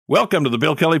Welcome to the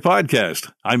Bill Kelly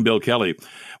Podcast. I'm Bill Kelly.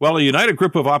 Well, a united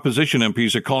group of opposition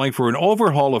MPs are calling for an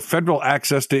overhaul of federal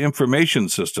access to information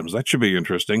systems. That should be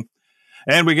interesting.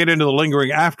 And we get into the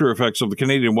lingering aftereffects of the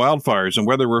Canadian wildfires and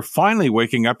whether we're finally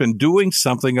waking up and doing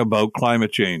something about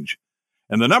climate change.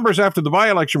 And the numbers after the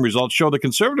byelection results show the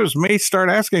Conservatives may start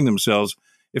asking themselves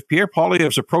if Pierre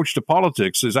Poilievre's approach to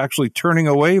politics is actually turning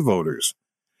away voters.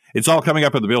 It's all coming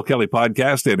up on the Bill Kelly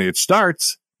Podcast, and it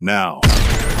starts now.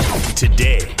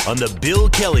 Today on The Bill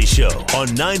Kelly Show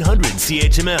on 900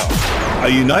 CHML. A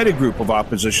united group of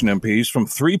opposition MPs from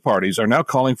three parties are now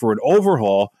calling for an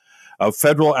overhaul of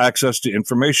federal access to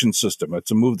information system. It's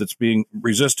a move that's being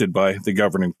resisted by the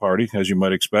governing party, as you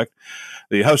might expect.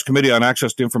 The House Committee on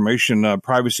Access to Information,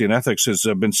 Privacy and Ethics has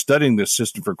been studying this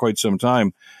system for quite some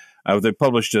time. They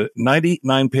published a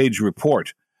 99-page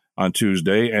report on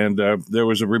Tuesday, and there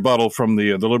was a rebuttal from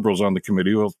the Liberals on the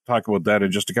committee. We'll talk about that in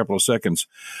just a couple of seconds.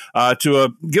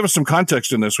 To give us some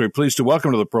context in this, we're pleased to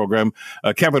welcome to the program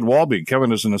Kevin Walby.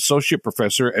 Kevin is an associate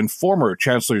professor and former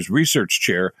Chancellor's research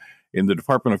chair in the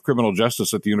Department of Criminal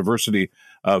Justice at the University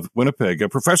of Winnipeg.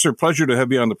 Professor, pleasure to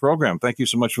have you on the program. Thank you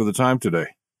so much for the time today.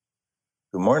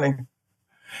 Good morning.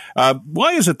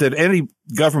 Why is it that any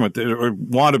government or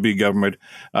wannabe government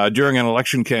during an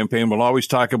election campaign will always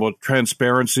talk about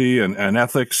transparency and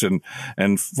ethics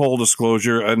and full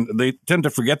disclosure, and they tend to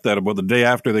forget that about the day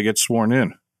after they get sworn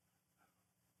in?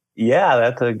 Yeah,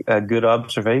 that's a good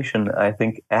observation. I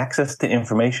think access to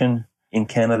information in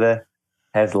Canada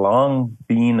has long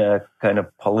been a kind of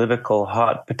political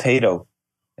hot potato.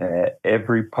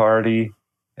 Every party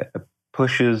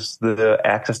pushes the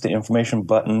access to information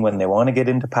button when they want to get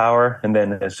into power, and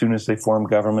then as soon as they form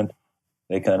government,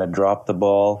 they kind of drop the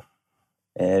ball.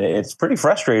 And it's pretty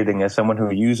frustrating as someone who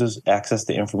uses access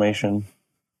to information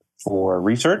for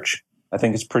research. I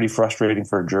think it's pretty frustrating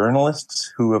for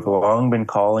journalists who have long been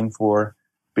calling for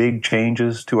big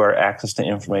changes to our access to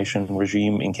information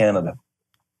regime in Canada.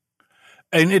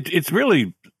 And it's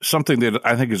really something that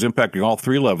I think is impacting all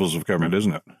three levels of government,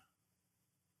 isn't it?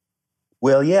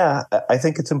 Well, yeah, I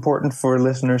think it's important for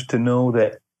listeners to know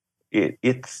that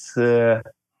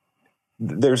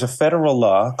there's a federal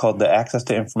law called the Access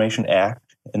to Information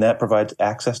Act, and that provides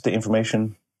access to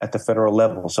information at the federal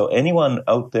level. So anyone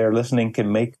out there listening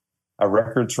can make a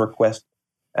records request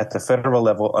at the federal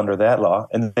level under that law.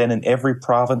 And then in every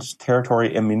province,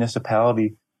 territory, and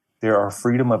municipality, there are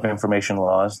freedom of information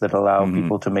laws that allow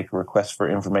people to make a request for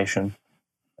information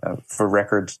for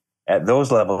records at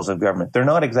those levels of government. They're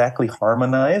not exactly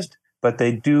harmonized, but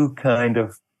they do kind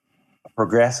of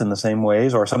progress in the same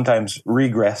ways or sometimes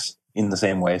regress in the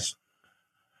same ways.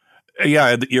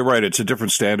 Yeah, you're right. It's a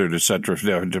different standard, et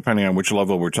cetera, depending on which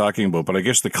level we're talking about. But I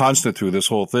guess the constant through this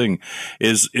whole thing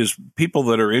is people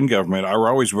that are in government are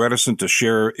always reticent to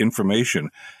share information.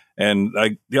 And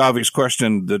the obvious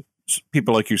question that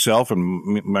people like yourself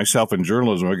and myself in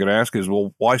journalism are going to ask is,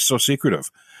 well, why so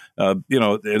secretive?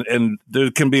 And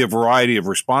there can be a variety of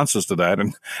responses to that,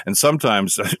 and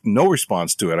sometimes no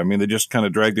response to it. I mean, they just kind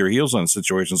of drag their heels on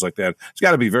situations like that. It's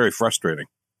got to be very frustrating.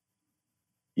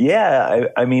 Yeah,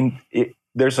 I mean,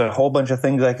 there's a whole bunch of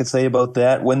things I could say about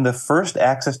that. When the first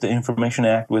Access to Information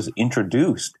Act was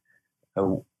introduced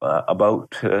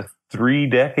about 3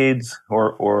 decades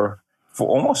or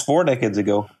almost 4 decades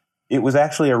ago, it was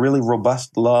actually a really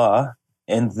robust law,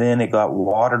 and then it got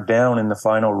watered down in the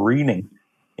final reading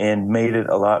and made it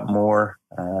a lot more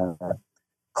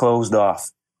closed off.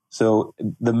 So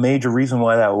the major reason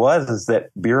why that was is that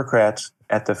bureaucrats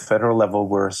at the federal level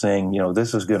were saying,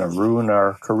 this is going to ruin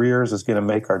our careers, it's going to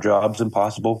make our jobs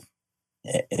impossible.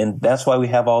 And that's why we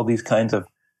have all these kinds of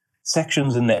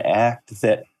sections in the Act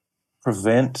that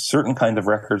prevent certain kinds of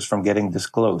records from getting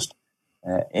disclosed.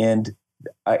 And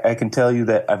I can tell you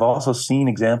that I've also seen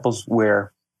examples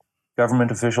where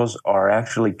government officials are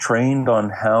actually trained on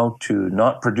how to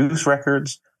not produce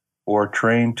records or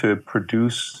trained to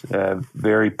produce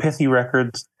very pithy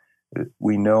records.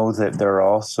 We know that there are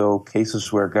also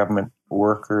cases where government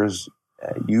workers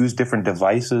use different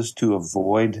devices to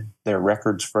avoid their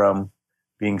records from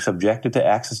being subjected to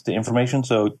access to information.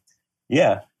 So,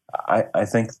 yeah, I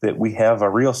think that we have a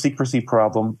real secrecy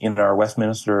problem in our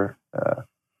Westminster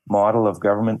model of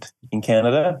government in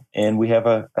Canada, and we have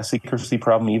a secrecy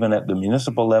problem even at the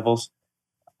municipal levels.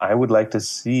 I would like to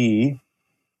see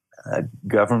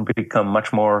government become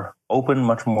much more open,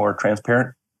 much more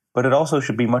transparent, but it also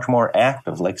should be much more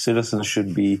active. Like citizens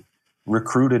should be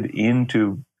recruited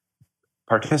into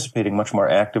participating much more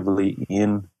actively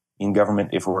in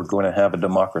government if we're going to have a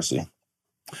democracy.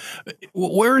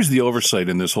 Where is the oversight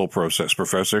in this whole process,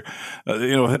 Professor?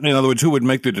 In other words, who would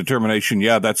make the determination?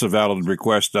 Yeah, that's a valid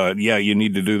request. Yeah, you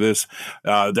need to do this.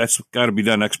 That's got to be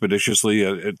done expeditiously.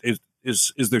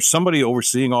 Is there somebody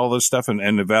overseeing all this stuff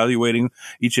and evaluating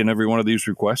each and every one of these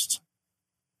requests?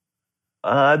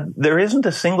 There isn't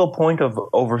a single point of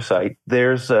oversight.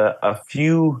 There's a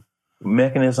few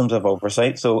mechanisms of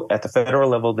oversight. So at the federal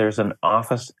level, there's an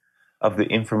Office of the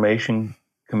Information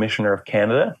Commissioner of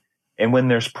Canada. And when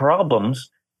there's problems,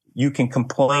 you can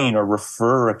complain or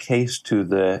refer a case to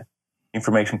the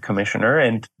Information Commissioner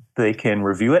and they can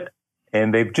review it.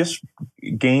 And they've just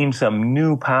gained some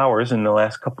new powers in the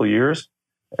last couple of years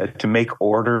to make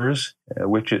orders,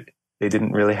 which they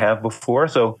didn't really have before.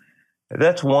 So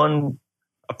that's one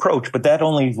approach, but that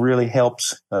only really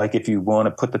helps like if you want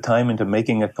to put the time into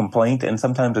making a complaint, and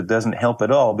sometimes it doesn't help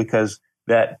at all because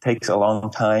that takes a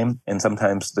long time and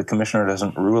sometimes the commissioner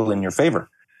doesn't rule in your favor.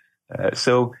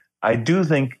 So I do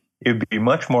think it would be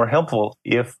much more helpful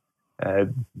if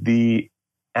the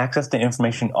access to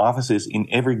information offices in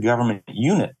every government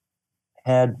unit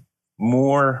had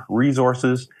more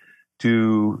resources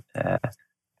to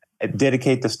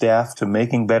dedicate the staff to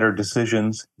making better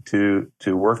decisions, to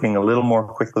working a little more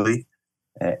quickly.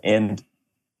 And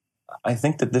I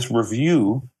think that this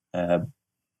review that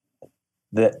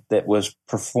was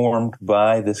performed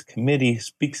by this committee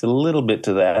speaks a little bit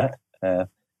to that.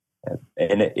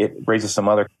 And it raises some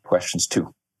other questions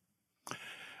too.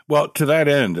 Well, to that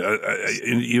end,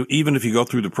 even if you go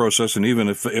through the process, and even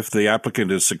if the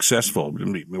applicant is successful,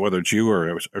 whether it's you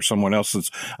or someone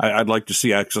else, I'd like to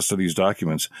see access to these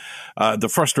documents. The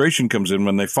frustration comes in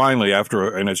when they finally,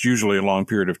 and it's usually a long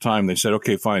period of time, they said,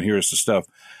 "Okay, fine, here's the stuff,"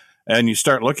 and you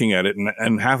start looking at it,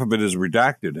 and half of it is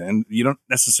redacted, and you don't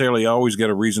necessarily always get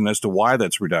a reason as to why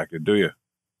that's redacted, do you?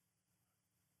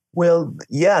 Well,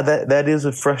 yeah, that is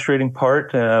a frustrating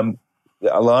part.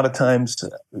 A lot of times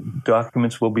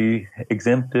documents will be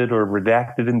exempted or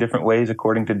redacted in different ways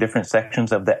according to different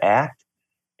sections of the Act.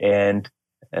 And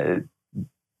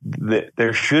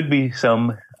there should be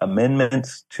some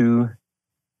amendments to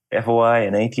FOI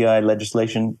and ATI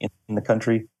legislation in the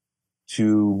country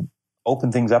to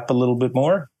open things up a little bit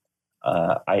more.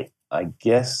 I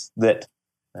guess that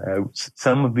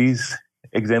some of these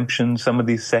exemptions, some of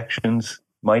these sections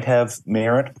might have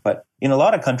merit, but in a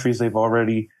lot of countries, they've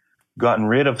already gotten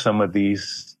rid of some of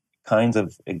these kinds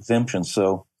of exemptions.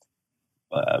 So,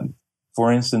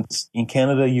 for instance, in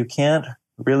Canada, you can't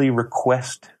really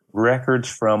request records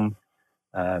from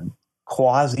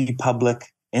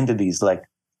quasi-public entities like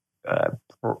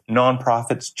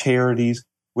nonprofits, charities,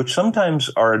 which sometimes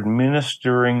are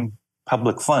administering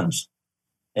public funds.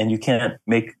 And you can't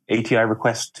make ATI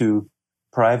requests to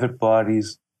private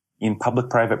bodies in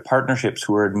public-private partnerships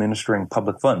who are administering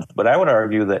public funds. But I would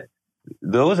argue that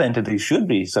those entities should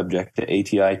be subject to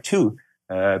ATI too,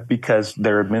 because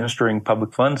they're administering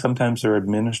public funds. Sometimes they're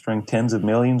administering tens of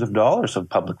millions of dollars of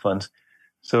public funds.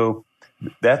 So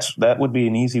that would be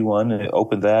an easy one to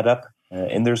open that up.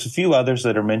 And there's a few others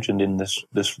that are mentioned in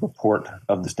this report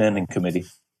of the Standing Committee.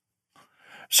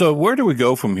 So where do we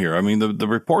go from here? I mean, the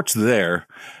report's there,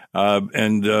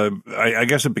 and I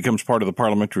guess it becomes part of the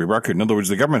parliamentary record. In other words,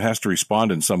 the government has to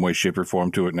respond in some way, shape, or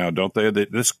form to it now, don't they?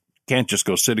 This can't just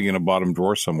go sitting in a bottom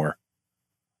drawer somewhere.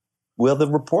 Well, the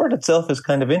report itself is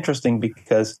kind of interesting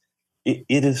because it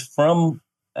is from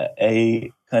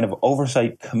a kind of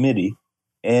oversight committee,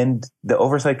 and the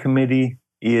oversight committee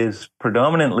is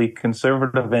predominantly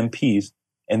conservative MPs,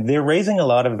 and they're raising a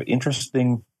lot of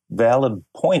interesting, valid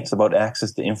points about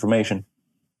access to information.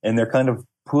 And they're kind of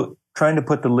trying to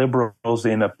put the Liberals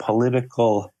in a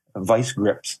political vice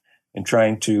grips and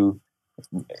trying to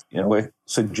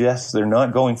suggest they're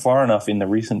not going far enough in the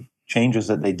recent changes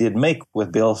that they did make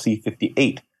with Bill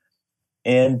C-58.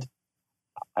 And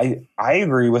I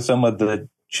agree with some of the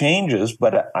changes,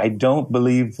 but I don't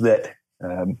believe that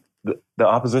the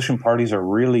opposition parties are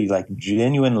really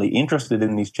genuinely interested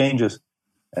in these changes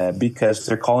because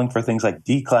they're calling for things like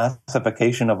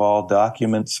declassification of all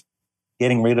documents,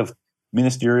 getting rid of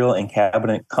ministerial and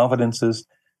cabinet confidences.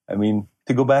 I mean,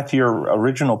 to go back to your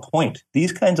original point,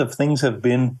 these kinds of things have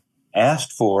been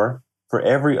asked for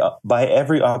by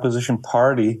every opposition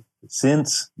party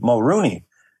since Mulroney.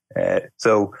 And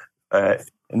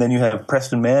then you have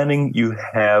Preston Manning, you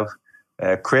have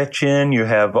Chrétien, you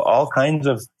have all kinds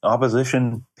of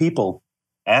opposition people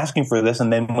asking for this,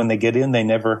 and then when they get in, they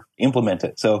never implement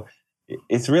it. So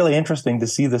it's really interesting to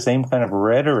see the same kind of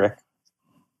rhetoric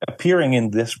appearing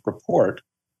in this report.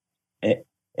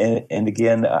 And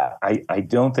again, I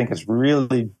don't think it's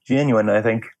really genuine. I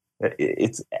think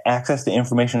it's access to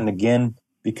information, again,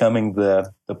 becoming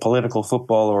the political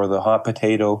football or the hot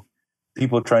potato,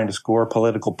 people trying to score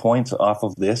political points off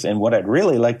of this. And what I'd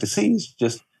really like to see is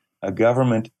just a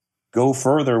government go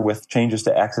further with changes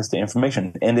to access to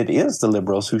information. And it is the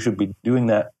Liberals who should be doing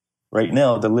that right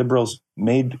now. The Liberals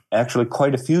made actually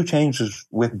quite a few changes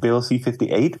with Bill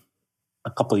C-58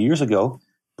 a couple of years ago,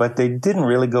 but they didn't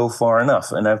really go far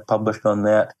enough. And I've published on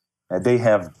that. They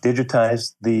have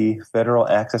digitized the federal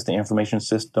access to information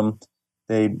system.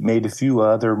 They made a few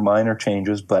other minor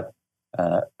changes, but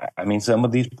I mean, some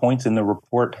of these points in the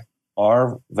report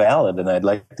are valid, and I'd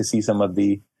like to see some of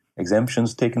the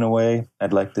exemptions taken away.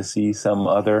 I'd like to see some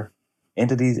other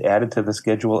entities added to the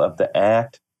schedule of the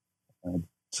Act.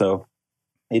 So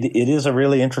it is a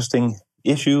really interesting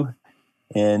issue,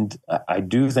 and I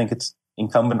do think it's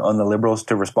incumbent on the Liberals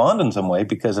to respond in some way,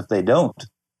 because if they don't,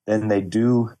 then they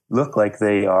do look like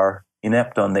they are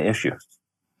inept on the issue.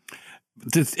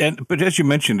 But as you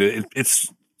mentioned,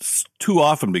 it's too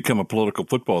often become a political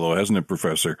football, though, hasn't it,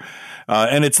 Professor?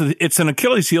 And it's an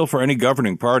Achilles heel for any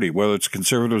governing party, whether it's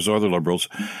Conservatives or the Liberals,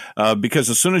 because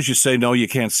as soon as you say no, you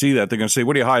can't see that, they're going to say,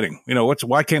 "What are you hiding?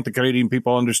 Why can't the Canadian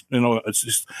people understand?" It's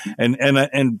just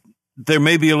and there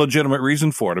may be a legitimate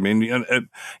reason for it. I mean,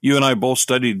 you and I both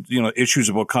studied, issues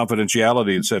about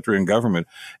confidentiality, et cetera, in government,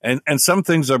 and some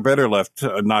things are better left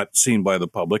not seen by the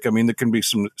public. I mean, there can be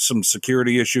some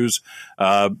security issues,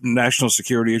 national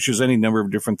security issues, any number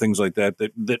of different things like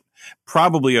that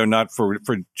probably are not for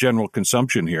general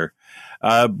consumption here.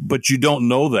 But you don't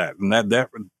know that, and that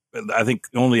I think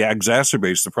only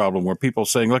exacerbates the problem, where people are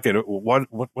saying, "Look at it,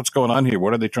 what's going on here?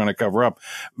 What are they trying to cover up?"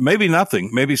 Maybe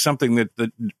nothing. Maybe something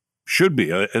that should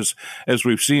be, as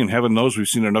we've seen. Heaven knows we've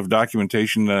seen enough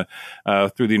documentation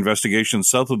through the investigation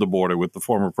south of the border with the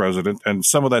former president, and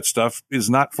some of that stuff is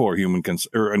not for human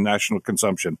or national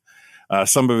consumption.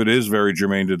 Some of it is very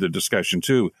germane to the discussion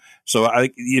too. So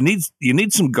you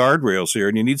need some guardrails here,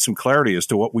 and you need some clarity as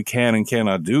to what we can and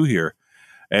cannot do here.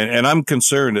 And I'm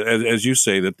concerned, as you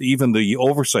say, that even the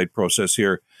oversight process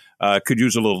here could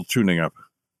use a little tuning up.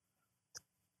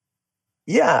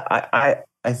 Yeah,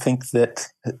 I think that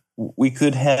we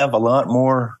could have a lot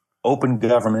more open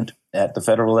government at the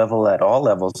federal level, at all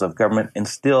levels of government, and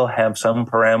still have some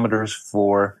parameters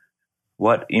for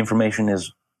what information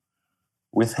is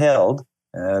withheld.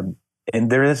 And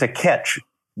there is a catch.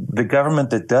 The government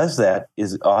that does that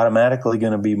is automatically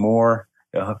going to be more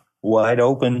wide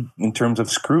open in terms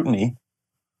of scrutiny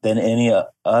than any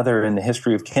other in the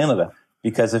history of Canada.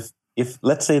 Because if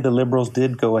let's say the Liberals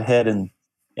did go ahead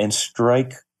and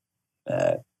strike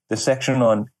the section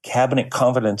on cabinet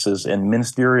confidences and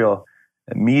ministerial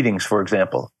meetings, for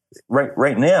example,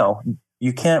 right now,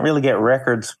 you can't really get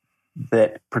records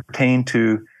that pertain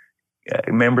to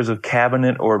members of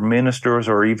cabinet or ministers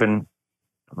or even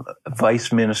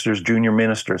vice ministers, junior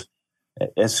ministers.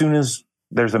 As soon as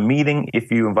there's a meeting, if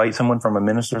you invite someone from a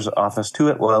minister's office to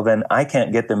it, well, then I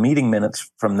can't get the meeting minutes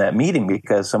from that meeting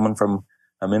because someone from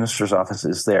a minister's office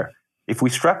is there. If we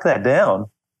struck that down,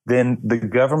 then the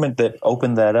government that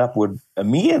opened that up would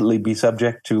immediately be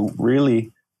subject to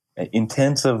really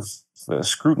intensive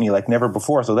scrutiny like never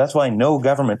before. So that's why no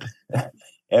government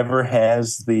ever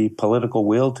has the political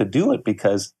will to do it,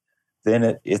 because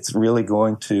then it's really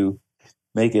going to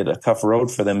make it a tough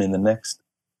road for them in the next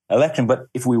election. But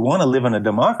if we want to live in a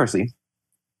democracy,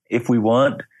 if we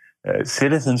want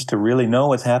citizens to really know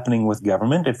what's happening with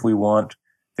government, if we want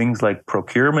things like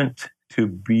procurement to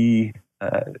be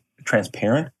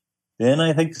transparent, then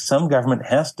I think some government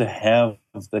has to have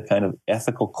the kind of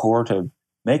ethical core to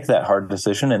make that hard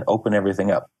decision and open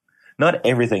everything up. Not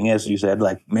everything, as you said,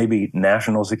 like maybe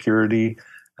national security,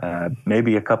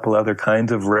 maybe a couple other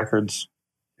kinds of records,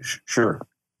 sure.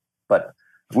 But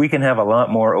we can have a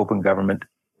lot more open government,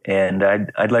 and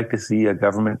I'd like to see a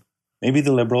government, maybe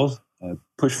the Liberals,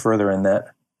 push further in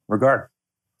that regard.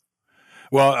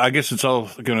 Well, I guess it's all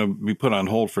going to be put on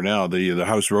hold for now. The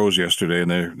House rose yesterday,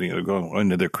 and they're going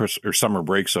into their summer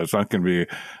break, so it's not going to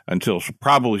be until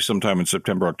probably sometime in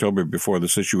September, October before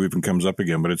this issue even comes up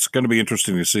again. But it's going to be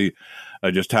interesting to see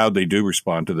just how they do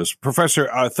respond to this. Professor,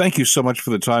 thank you so much for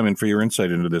the time and for your insight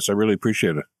into this. I really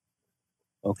appreciate it.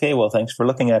 Okay, well, thanks for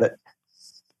looking at it.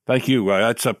 Thank you.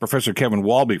 That's Professor Kevin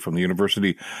Walby from the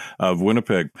University of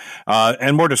Winnipeg.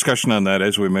 And more discussion on that,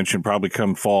 as we mentioned, probably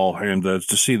come fall, and to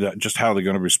see that just how they're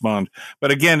going to respond. But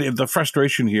again, the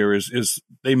frustration here is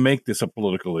they make this a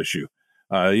political issue.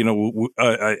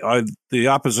 The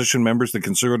opposition members, the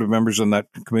Conservative members on that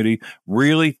committee,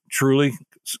 really, truly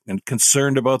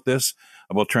concerned about this,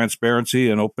 about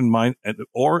transparency and open mind,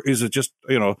 or is it just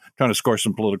trying to score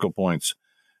some political points?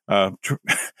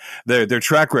 their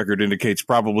track record indicates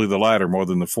probably the latter more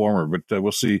than the former, but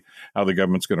we'll see how the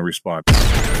government's going to respond.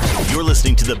 You're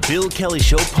listening to the Bill Kelly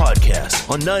Show podcast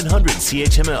on 900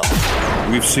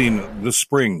 CHML. We've seen this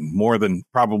spring more than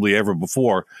probably ever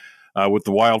before with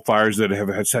the wildfires that have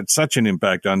had such an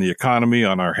impact on the economy,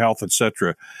 on our health,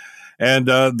 etc. And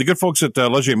the good folks at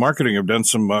Leger Marketing have done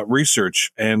some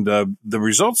research, and the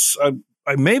results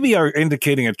maybe are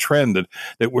indicating a trend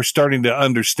that we're starting to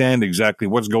understand exactly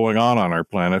what's going on our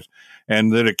planet,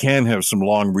 and that it can have some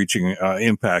long-reaching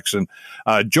impacts. And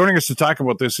joining us to talk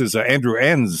about this is Andrew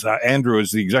Enns. Andrew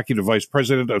is the Executive Vice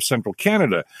President of Central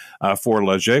Canada for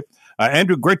Leger.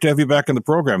 Andrew, great to have you back in the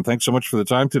program. Thanks so much for the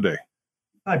time today.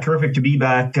 Terrific to be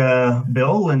back,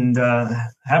 Bill, and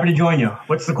happy to join you.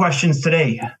 What's the questions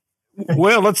today?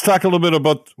 Well, let's talk a little bit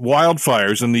about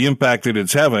wildfires and the impact that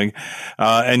it's having.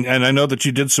 And I know that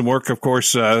you did some work, of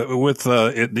course, with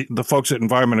the folks at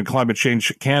Environment and Climate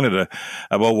Change Canada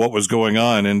about what was going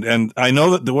on. And I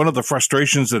know that one of the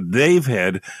frustrations that they've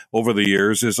had over the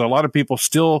years is a lot of people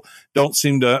still don't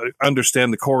seem to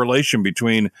understand the correlation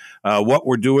between what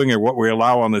we're doing or what we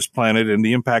allow on this planet and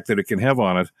the impact that it can have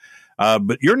on it.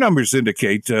 But your numbers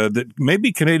indicate that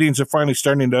maybe Canadians are finally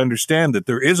starting to understand that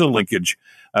there is a linkage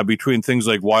between things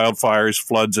like wildfires,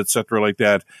 floods, et cetera, like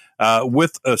that,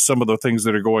 with some of the things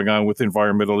that are going on with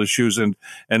environmental issues. And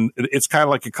it's kind of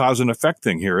like a cause and effect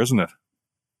thing here, isn't it?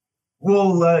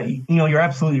 Well, you're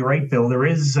absolutely right, Bill. There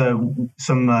is some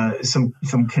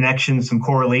connection, some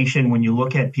correlation when you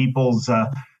look at people's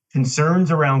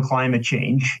concerns around climate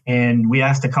change. And we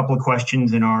asked a couple of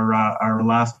questions in our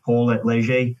last poll at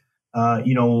Leger.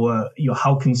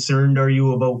 How concerned are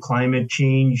you about climate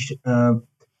change?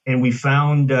 And we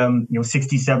found,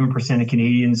 67% of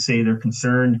Canadians say they're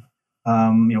concerned.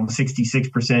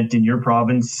 66% in your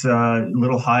province, a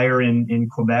little higher in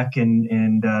Quebec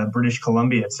and British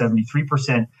Columbia at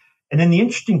 73%. And then the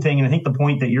interesting thing, and I think the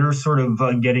point that you're sort of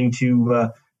getting to,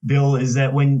 Bill, is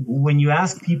that when you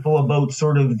ask people about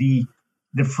sort of the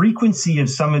frequency of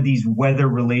some of these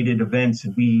weather-related events,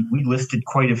 and we listed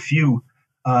quite a few,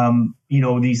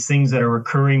 these things that are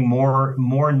occurring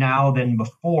more now than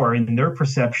before in their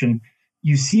perception,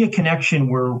 you see a connection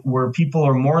where people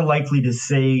are more likely to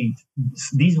say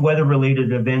these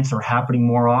weather-related events are happening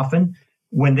more often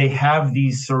when they have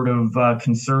these sort of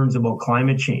concerns about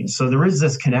climate change. So there is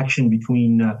this connection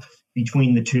between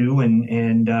the two,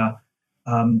 and I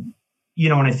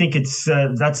think it's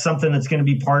that's something that's going to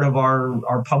be part of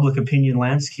our public opinion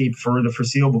landscape for the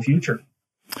foreseeable future.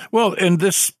 Well, and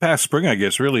this past spring, I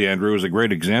guess, really, Andrew, is a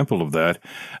great example of that.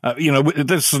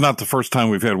 This is not the first time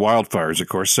we've had wildfires, of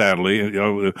course, sadly.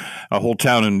 A whole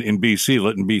town in BC,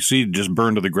 Lytton, BC, just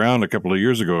burned to the ground a couple of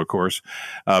years ago, of course,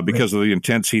 because of the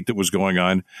intense heat that was going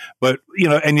on. But,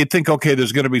 and you'd think, okay,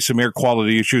 there's going to be some air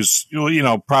quality issues,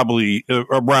 probably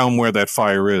around where that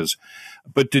fire is.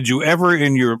 But did you ever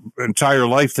in your entire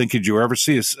life did you ever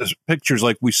see pictures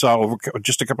like we saw over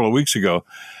just a couple of weeks ago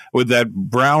with that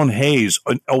brown haze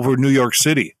over New York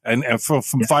City and from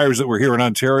fires that were here in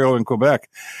Ontario and Quebec?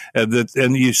 I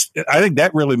think that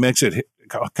really makes it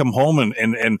come home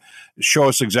and show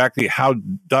us exactly how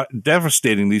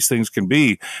devastating these things can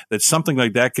be, that something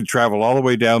like that could travel all the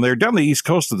way down the east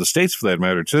coast of the States for that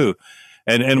matter, too.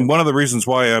 And one of the reasons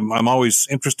why I'm always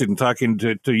interested in talking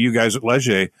to you guys at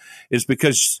Leger is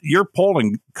because your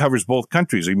polling covers both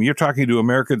countries. I mean, you're talking to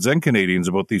Americans and Canadians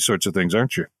about these sorts of things,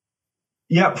 aren't you?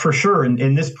 Yeah, for sure. And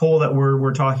in this poll that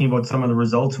we're talking about some of the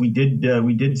results, we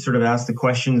did sort of ask the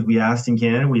questions we asked in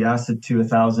Canada. We asked it to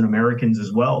 1,000 Americans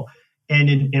as well.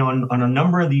 And on a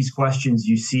number of these questions,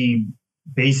 you see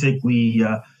basically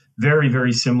very,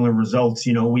 very similar results.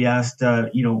 We asked, have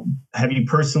you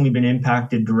personally been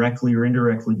impacted directly or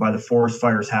indirectly by the forest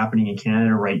fires happening in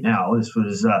Canada right now? This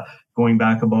was going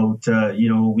back about, a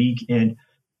week. And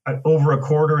over a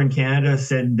quarter in Canada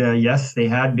said, yes, they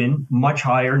had been much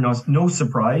higher. No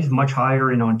surprise, much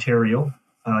higher in Ontario.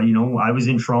 I was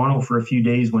in Toronto for a few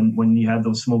days when you had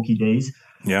those smoky days.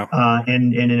 Yeah.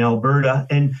 And in Alberta.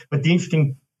 But the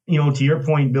interesting, to your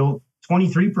point, Bill,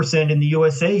 23% in the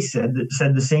USA said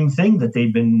the same thing, that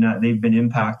they've been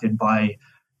impacted by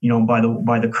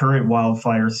the current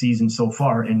wildfire season so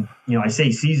far. And I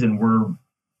say season,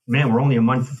 we're only a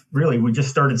month, really. We just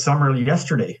started summer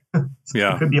yesterday.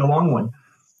 Yeah, it could be a long one.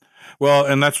 Well,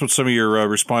 and that's what some of your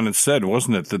respondents said,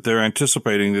 wasn't it? That they're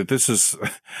anticipating that this is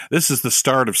the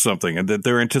start of something, and that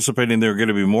they're anticipating there are going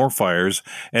to be more fires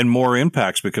and more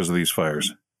impacts because of these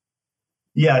fires.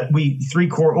 Yeah,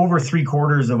 over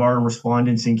 3/4 of our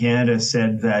respondents in Canada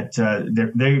said that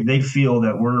they feel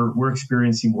that we're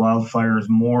experiencing wildfires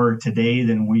more today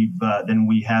than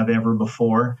we have ever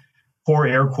before. poor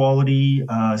air quality,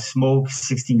 smoke,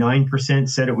 69%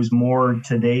 said it was more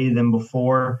today than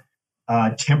before.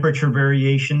 Temperature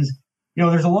variations.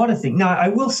 There's a lot of things. Now, I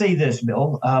will say this,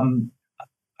 Bill.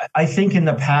 I think in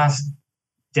the past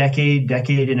decade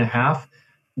and a half,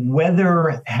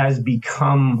 weather has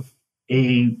become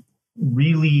a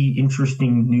really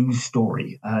interesting news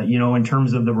story. In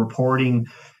terms of the reporting,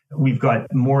 we've got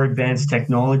more advanced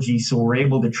technology, so we're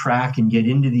able to track and get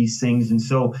into these things. And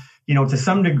so, to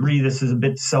some degree, this is a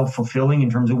bit self-fulfilling in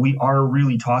terms of we are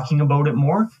really talking about it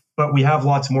more, but we have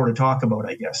lots more to talk about,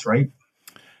 I guess, right?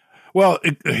 Well,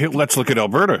 let's look at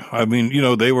Alberta. I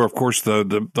mean, they were, of course,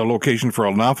 the location for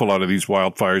an awful lot of these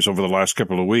wildfires over the last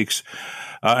couple of weeks.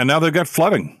 And now they've got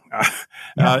flooding.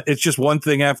 It's just one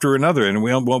thing after another. And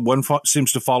one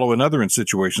seems to follow another in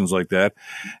situations like that.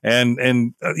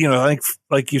 And I think,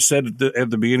 like you said at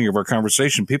the beginning of our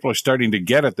conversation, people are starting to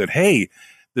get it that, hey,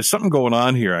 there's something going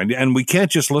on here. And we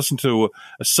can't just listen to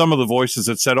some of the voices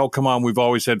that said, oh, come on, we've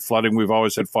always had flooding. We've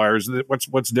always had fires.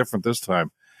 What's different this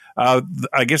time?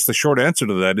 I guess the short answer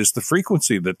to that is the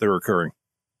frequency that they're occurring.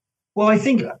 Well, I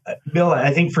think, Bill,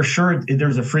 for sure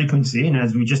there's a frequency. And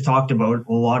as we just talked about,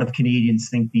 a lot of Canadians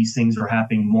think these things are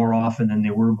happening more often than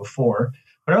they were before.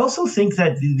 But I also think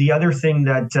that the other thing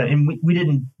that, and we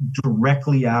didn't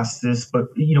directly ask this, but,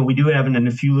 we do have in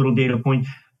a few little data points,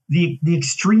 the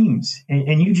extremes.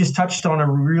 And you just touched on a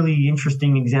really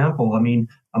interesting example. I mean,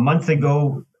 a month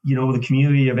ago, the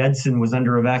community of Enns was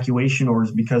under evacuation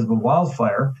orders because of a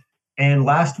wildfire. And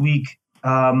last week,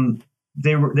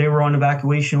 they were on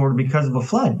evacuation order because of a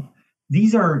flood.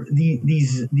 These are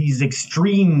these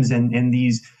extremes and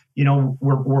these,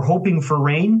 we're hoping for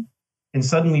rain, and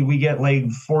suddenly we get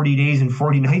like 40 days and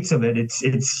 40 nights of it.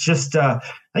 It's just, I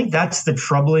think that's the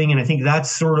troubling. And I think that's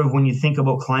sort of when you think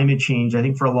about climate change, I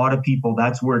think for a lot of people,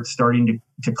 that's where it's starting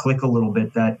to click a little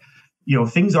bit that,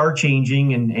 things are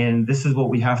changing, and this is what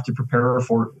we have to prepare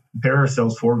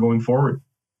ourselves for going forward.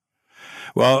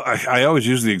 Well, I always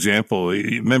use the example.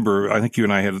 Remember, I think you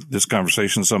and I had this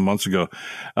conversation some months ago.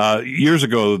 Years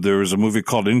ago, there was a movie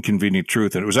called Inconvenient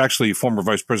Truth, and it was actually former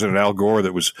Vice President Al Gore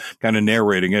that was kind of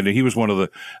narrating it. And he was one of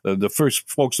the first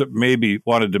folks that maybe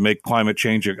wanted to make climate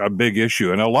change a big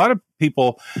issue. And a lot of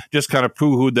people just kind of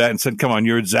poo-hooed that and said, come on,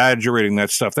 you're exaggerating that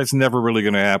stuff. That's never really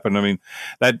going to happen. I mean,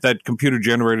 that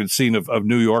computer-generated scene of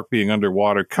New York being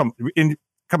underwater, come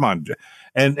on.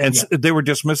 And they were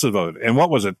dismissive of it. And what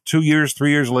was it? 3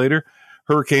 years later,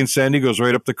 Hurricane Sandy goes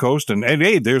right up the coast, and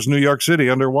hey, there's New York City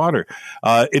underwater.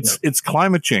 It's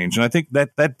climate change. And I think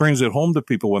that brings it home to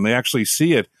people when they actually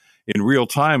see it in real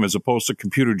time as opposed to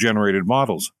computer-generated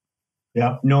models.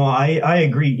 Yeah, no, I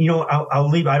agree. I'll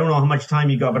leave. I don't know how much time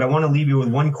you got, but I want to leave you with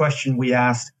one question we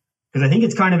asked, because I think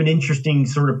it's kind of an interesting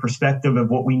sort of perspective of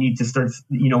what we need to start,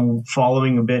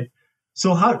 following a bit.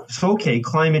 So okay,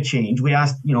 climate change. We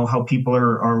asked, how people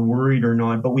are worried or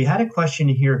not, but we had a question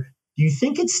here. Do you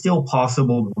think it's still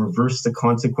possible to reverse the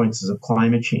consequences of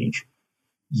climate change?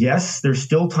 Yes, there's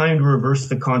still time to reverse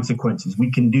the consequences.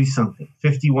 We can do something.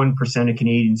 51% of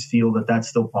Canadians feel that that's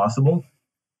still possible.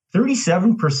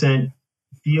 37%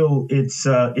 feel it's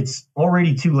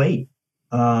already too late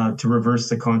to reverse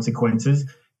the consequences.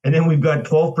 And then we've got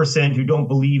 12% who don't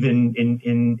believe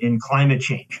in climate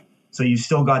change. So you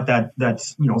still got that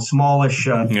smallish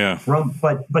rump,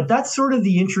 but that's sort of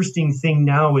the interesting thing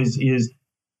now is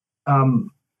how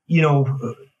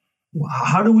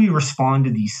do we respond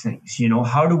to these things?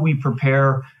 How do we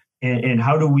prepare and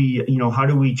how do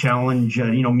we challenge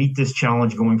meet this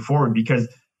challenge going forward? Because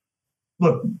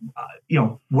look,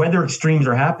 weather extremes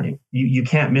are happening. You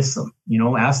can't miss them.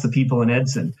 Ask the people in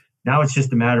Edson. Now it's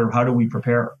just a matter of how do we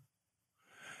prepare.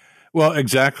 Well,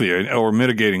 exactly, or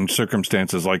mitigating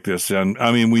circumstances like this. And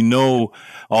I mean, we know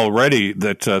already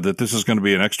that this is going to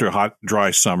be an extra hot,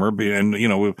 dry summer. And,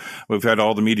 we've had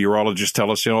all the meteorologists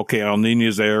tell us, okay, El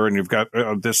Niño's there and you've got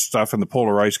this stuff and the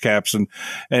polar ice caps. And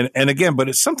again, but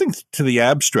it's something to the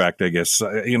abstract, I guess,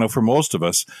 for most of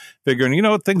us figuring,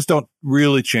 things don't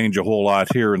really change a whole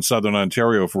lot here in Southern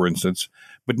Ontario, for instance,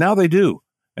 but now they do.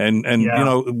 And in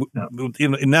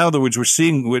other words, we're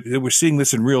seeing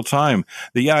this in real time.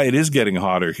 It is getting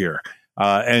hotter here,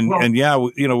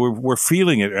 we're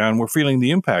feeling it, and we're feeling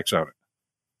the impacts of it.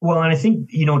 Well, and I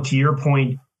think to your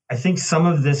point, I think some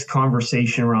of this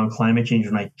conversation around climate change,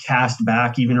 when I cast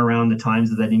back even around the times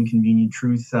of that Inconvenient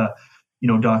Truth,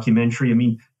 documentary. I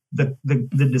mean,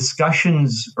 the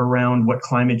discussions around what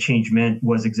climate change meant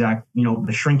was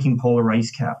the shrinking polar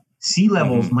ice cap. Sea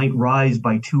levels might rise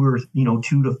by 2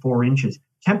 to 4 inches.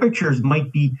 Temperatures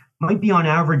might be on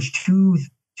average 2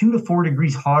 to 4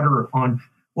 degrees hotter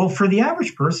for the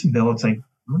average person, Bill, it's like, it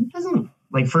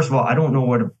like, first of all, I don't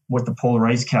know what the polar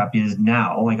ice cap is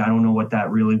now. Like, I don't know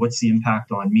what's the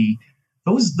impact on me.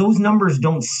 Those numbers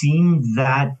don't seem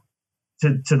that,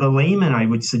 to the layman, I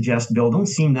would suggest, Bill, don't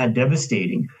seem that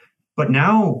devastating. But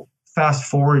now, fast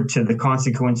forward to the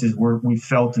consequences we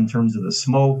felt in terms of the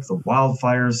smoke, the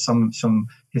wildfires, some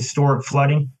historic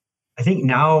flooding. I think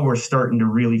now we're starting to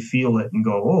really feel it and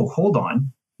go, oh, hold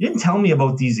on. You didn't tell me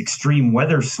about these extreme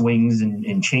weather swings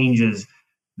and changes.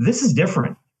 This is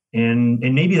different. And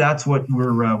maybe that's what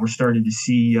we're starting to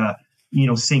see,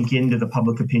 sink into the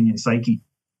public opinion psyche.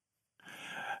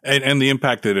 And the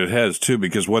impact that it has, too,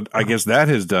 because what I guess that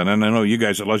has done, and I know you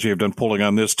guys at Leger have done polling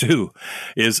on this, too,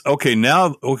 is, okay,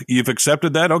 now you've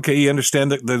accepted that. Okay, you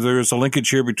understand that there's a linkage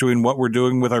here between what we're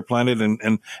doing with our planet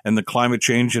and the climate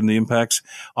change and the impacts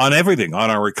on everything,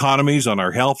 on our economies, on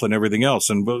our health, and everything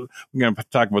else. And we're going to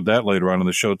talk about that later on in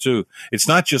the show, too. It's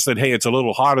not just that, hey, it's a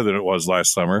little hotter than it was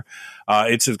last summer.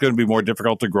 It's going to be more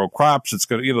difficult to grow crops. It's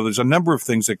going to, there's a number of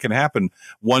things that can happen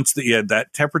once that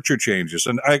temperature changes.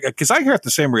 And because I hear the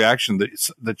same reaction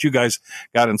that you guys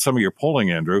got in some of your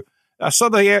polling, Andrew. So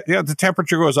the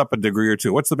temperature goes up a degree or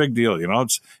two. What's the big deal?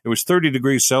 It was 30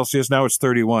 degrees Celsius. Now it's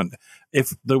 31.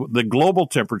 If the global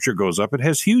temperature goes up, it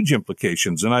has huge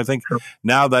implications. And I think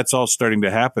now that's all starting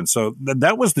to happen. So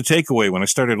that was the takeaway when I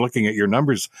started looking at your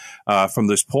numbers from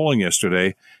this polling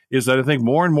yesterday, is that I think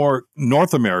more and more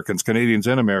North Americans, Canadians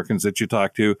and Americans that you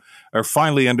talk to, are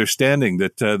finally understanding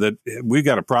that we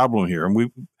got a problem here.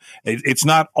 And it's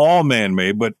not all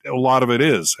man-made, but a lot of it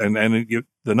is. And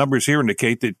the numbers here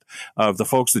indicate that of the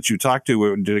folks that you talk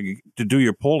to do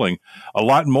your polling, a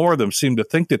lot more of them seem to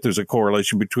think that there's a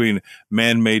correlation between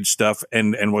man-made stuff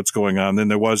and what's going on than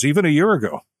there was even a year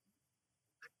ago.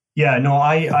 Yeah, no,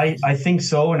 I think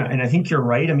so. And I think you're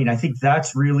right. I mean, I think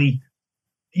that's really,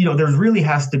 there really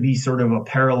has to be sort of a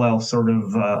parallel sort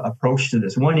of approach to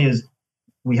this. One is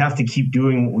we have to keep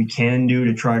doing what we can do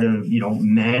to try to,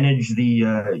 manage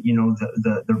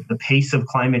the pace of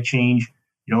climate change,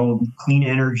 clean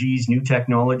energies, new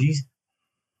technologies.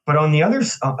 But on the other,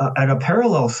 at a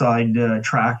parallel side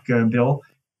track, Bill,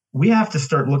 we have to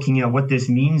start looking at what this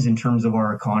means in terms of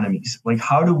our economies. Like,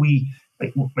 how do we,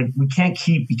 we can't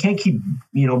keep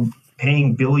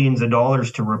paying billions of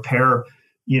dollars to repair,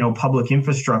 public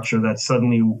infrastructure that's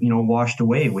suddenly, washed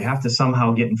away. We have to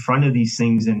somehow get in front of these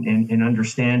things and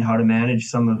understand how to manage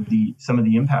some of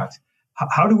the impacts.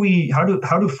 How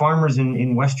do farmers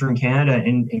in Western Canada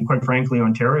and quite frankly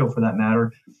Ontario for that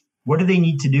matter, what do they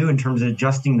need to do in terms of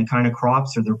adjusting the kind of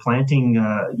crops or their planting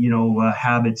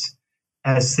habits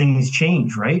as things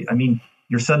change, right? I mean,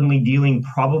 you're suddenly dealing,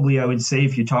 probably I would say,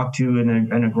 if you talk to an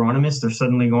agronomist, they're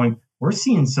suddenly going, we're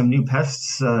seeing some new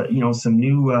pests, some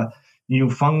new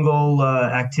fungal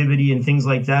activity and things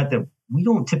like that we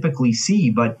don't typically see.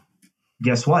 But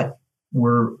guess what?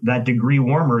 That degree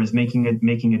warmer is making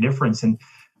a difference. And,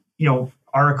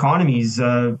 our economies,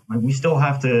 we still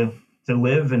have to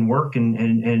live and work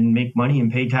and make money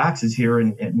and pay taxes here,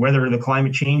 and whether the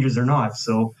climate changes or not.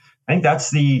 So I think that's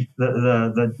the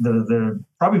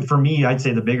probably for me, I'd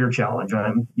say the bigger challenge.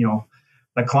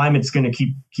 The climate's going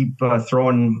to keep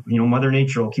throwing, Mother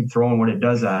Nature will keep throwing what it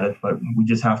does at it, but we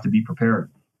just have to be prepared.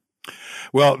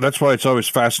 Well, that's why it's always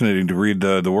fascinating to read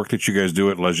the work that you guys do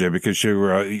at Leger, because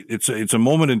it's a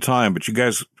moment in time, but you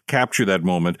guys capture that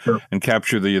moment and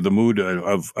capture the mood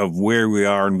of where we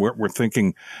are and what we're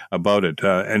thinking about it.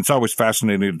 And it's always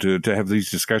fascinating to have these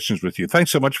discussions with you.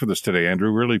 Thanks so much for this today,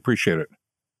 Andrew. Really appreciate it.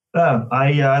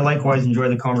 I likewise enjoy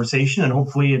the conversation, and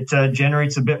hopefully it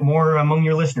generates a bit more among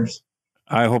your listeners.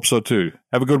 I hope so, too.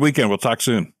 Have a good weekend. We'll talk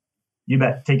soon. You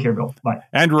bet. Take care, Bill. Bye.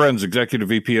 Andrew Enns, Executive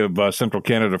VP of Central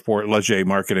Canada for Leger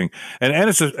Marketing. And I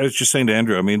was just saying to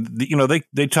Andrew, I mean,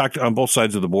 they talked on both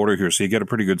sides of the border here, so you get a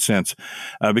pretty good sense.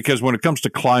 Because when it comes to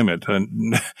climate,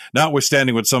 and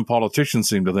notwithstanding what some politicians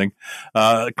seem to think,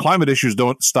 climate issues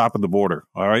don't stop at the border.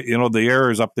 All right. The air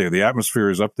is up there. The atmosphere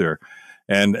is up there.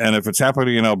 And if it's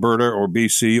happening in Alberta or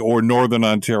BC or Northern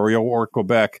Ontario or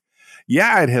Quebec,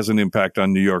 yeah, it has an impact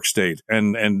on New York State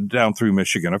and down through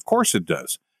Michigan. Of course it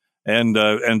does.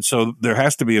 And so there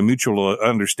has to be a mutual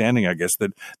understanding, I guess,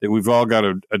 that we've all got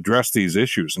to address these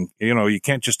issues. And, you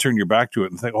can't just turn your back to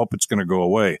it and think, hope it's going to go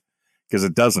away, because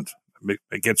it doesn't.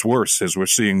 It gets worse, as we're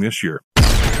seeing this year.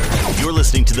 You're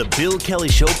listening to the Bill Kelly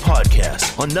Show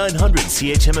podcast on 900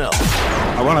 CHML.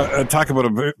 I want to talk about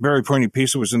a very poignant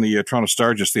piece that was in the Toronto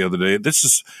Star just the other day. This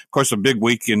is, of course, a big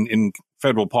week in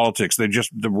federal politics.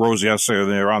 The Rose yesterday,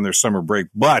 they're on their summer break.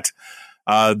 But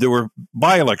There were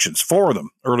by-elections, 4 of them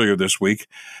earlier this week,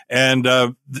 and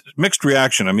mixed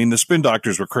reaction. I mean, the spin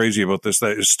doctors were crazy about this.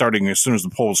 That is starting as soon as the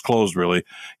polls closed, really.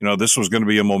 This was going to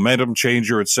be a momentum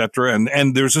changer, et cetera.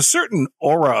 And there's a certain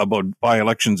aura about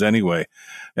by-elections anyway,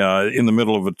 in the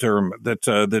middle of a term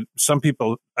that some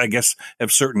people, I guess,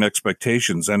 have certain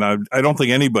expectations. And I don't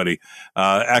think anybody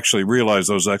actually realized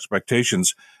those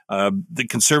expectations. The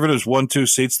Conservatives won 2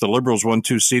 seats. The Liberals won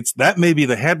 2 seats. That may be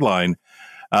the headline.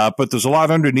 But there's a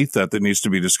lot underneath that needs to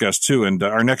be discussed, too. And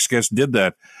our next guest did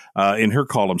that in her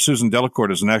column. Susan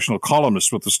Delacourt is a national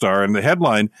columnist with the Star. And the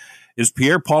headline is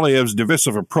Pierre Poilievre's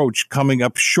divisive approach coming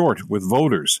up short with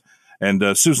voters.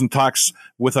 And Susan talks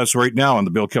with us right now on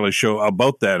the Bill Kelly Show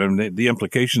about that and the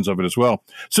implications of it as well.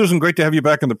 Susan, great to have you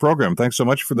back in the program. Thanks so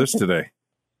much for this today.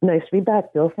 Nice to be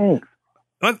back, Bill. Thanks.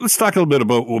 Let's talk a little bit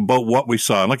about what we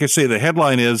saw. And like I say, the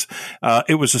headline is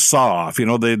it was a saw-off.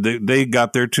 They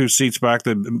got their 2 seats back,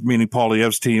 meaning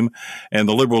Poilievre's team, and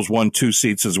the Liberals won 2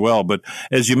 seats as well. But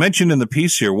as you mentioned in the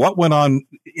piece here, what went on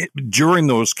during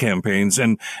those campaigns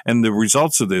and the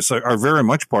results of this are very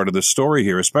much part of the story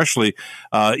here, especially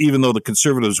even though the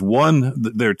Conservatives won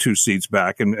their 2 seats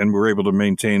back and were able to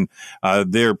maintain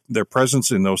their presence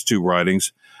in those 2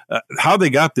 ridings. How they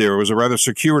got there was a rather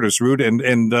circuitous route,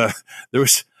 and there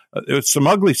was some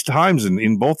ugly times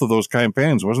in both of those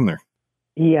campaigns, wasn't there?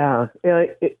 Yeah,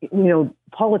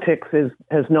 politics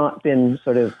has not been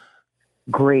sort of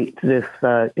great this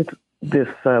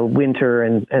winter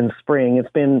and spring.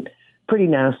 It's been pretty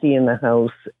nasty in the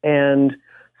House, and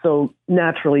so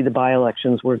naturally the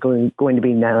by-elections were going to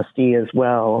be nasty as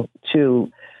well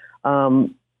too. So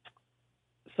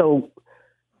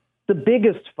the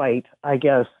biggest fight, I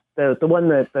guess. The one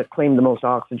that claimed the most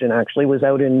oxygen actually was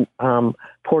out in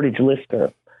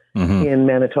Portage-Lister in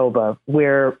Manitoba,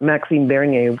 where Maxime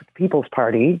Bernier of the People's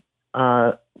Party,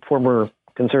 former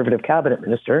Conservative cabinet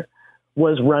minister,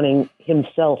 was running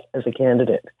himself as a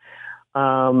candidate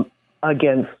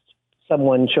against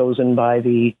someone chosen by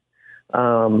the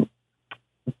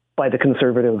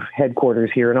Conservative headquarters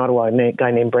here in Ottawa, a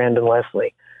guy named Brandon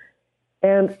Leslie.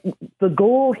 And the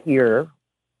goal here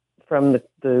from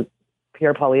the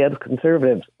Pierre Poilievre's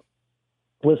Conservatives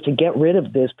was to get rid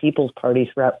of this People's Party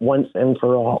threat once and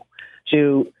for all,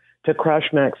 to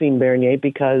crush Maxime Bernier,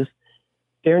 because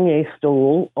Bernier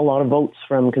stole a lot of votes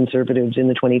from Conservatives in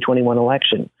the 2021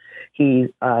 election. He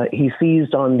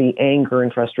seized on the anger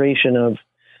and frustration of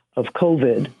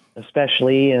COVID,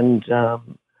 especially, and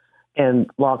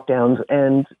lockdowns,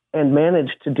 and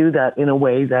managed to do that in a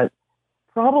way that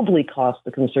probably cost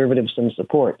the Conservatives some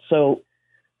support. So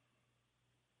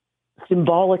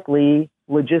symbolically,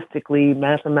 logistically,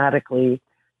 mathematically,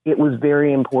 it was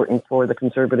very important for the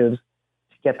Conservatives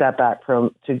to get that back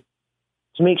to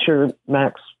make sure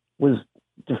Max was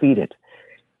defeated.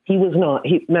 He was not.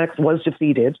 Max was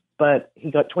defeated, but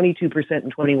he got 22% in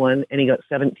 21, and he got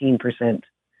 17%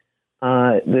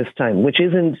 this time, which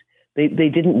isn't. They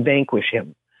didn't vanquish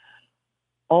him.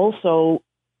 Also,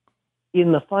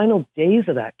 in the final days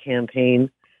of that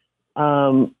campaign,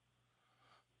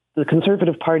 the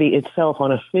Conservative Party itself,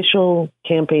 on official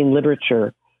campaign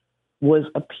literature, was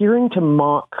appearing to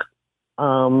mock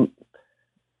Mr.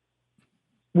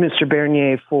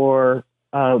 Bernier for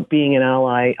being an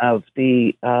ally of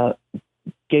the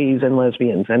gays and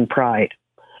lesbians and Pride.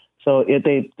 So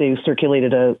they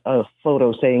circulated a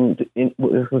photo saying,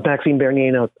 with Maxime Bernier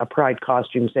in a Pride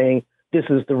costume, saying, "This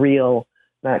is the real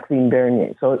Maxime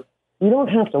Bernier." So you don't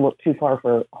have to look too far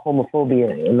for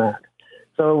homophobia in that.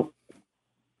 So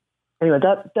anyway,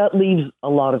 that leaves a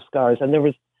lot of scars. And there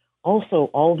was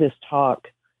also all this talk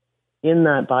in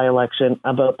that by-election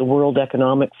about the World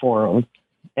Economic Forum,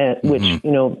 which,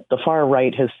 the far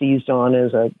right has seized on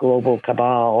as a global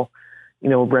cabal,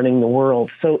 running the world.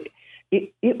 So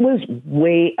it was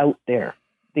way out there,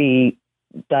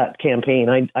 that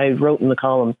campaign. I wrote in the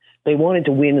column, they wanted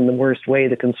to win in the worst way,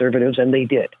 the Conservatives, and they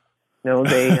did.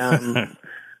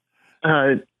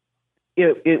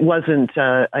 It wasn't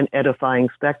an edifying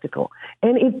spectacle.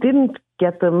 And it didn't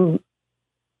get them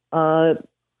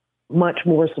much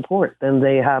more support than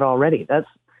they had already. That's,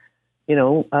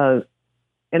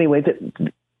 anyway,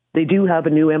 they do have a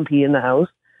new MP in the House,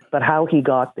 but how he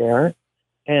got there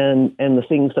and the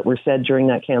things that were said during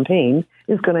that campaign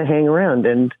is going to hang around.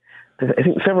 And I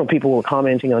think several people were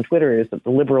commenting on Twitter is that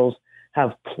the Liberals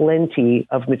have plenty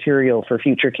of material for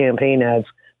future campaign ads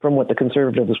from what the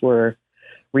Conservatives were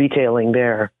retailing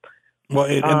there. Well,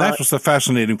 and that's what's the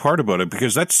fascinating part about it,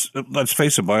 because let's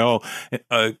face it, by all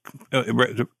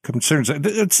concerns,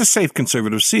 it's a safe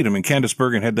Conservative seat. I mean, Candice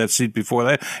Bergen had that seat before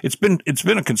that. It's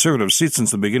been a Conservative seat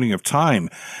since the beginning of time.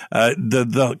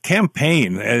 The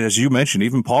campaign, as you mentioned,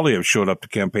 even Poilievre showed up to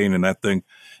campaign in that thing.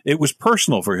 It was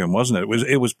personal for him, wasn't it?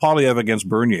 It was Poilievre against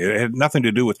Bernier. It had nothing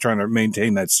to do with trying to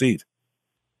maintain that seat.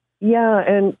 Yeah,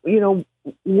 and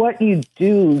what you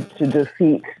do to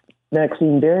defeat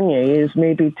Maxime Bernier is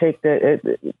maybe take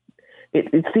it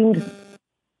seemed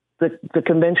the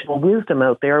conventional wisdom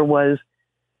out there was,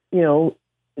 go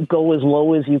as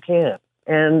low as you can.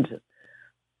 And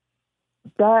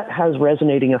that has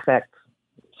resonating effects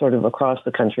sort of across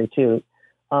the country too.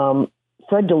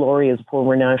 Fred Delory is a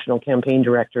former national campaign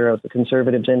director of the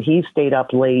Conservatives, and he stayed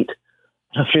up late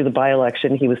after the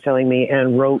by-election, he was telling me,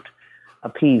 and wrote a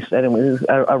piece, and it was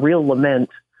a real lament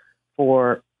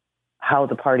for how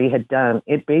the party had done.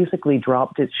 It basically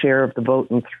dropped its share of the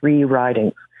vote in 3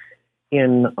 ridings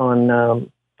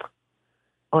on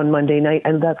Monday night,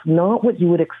 and that's not what you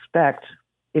would expect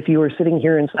if you were sitting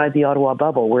here inside the Ottawa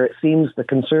bubble, where it seems the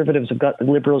Conservatives have got the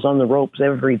Liberals on the ropes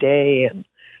every day, and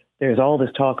there's all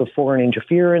this talk of foreign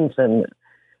interference, and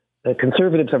the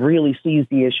Conservatives have really seized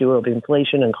the issue of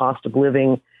inflation and cost of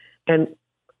living, and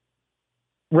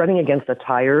running against a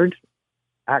tired,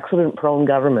 accident-prone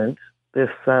government this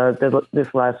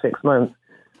last 6 months,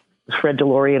 as Fred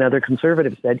Delory and other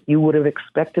Conservatives said, you would have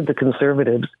expected the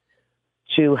Conservatives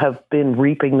to have been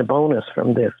reaping the bonus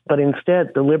from this. But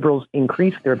instead, the Liberals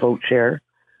increased their vote share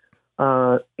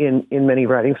in many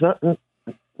ridings,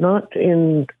 not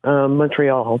in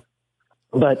Montreal,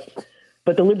 but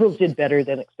the Liberals did better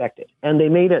than expected. And they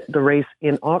made it the race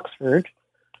in Oxford,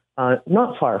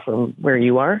 not far from where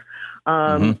you are,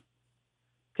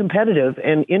 competitive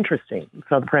and interesting. We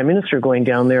saw the Prime Minister going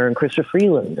down there and Chrystia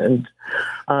Freeland. And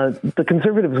the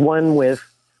Conservatives won with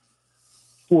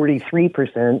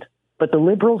 43%, but the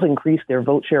Liberals increased their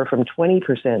vote share from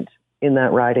 20% in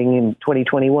that riding in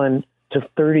 2021 to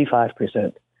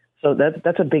 35%. So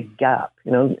that's a big gap.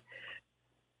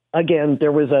 Again,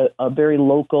 there was a very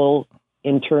local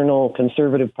internal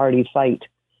Conservative Party fight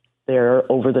there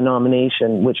over the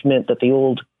nomination, which meant that the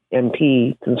old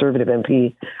Conservative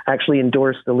MP, actually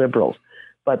endorsed the Liberals.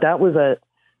 But that was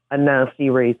a nasty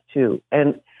race too.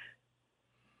 And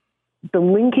the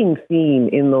linking theme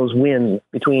in those wins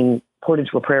between Portage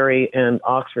La Prairie and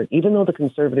Oxford, even though the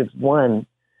Conservatives won,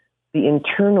 the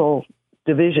internal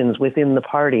divisions within the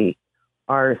party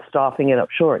are stopping it up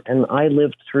short. And I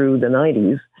lived through the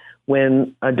 90s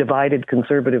when a divided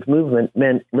Conservative movement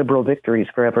meant Liberal victories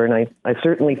forever. And I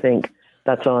certainly think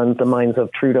that's on the minds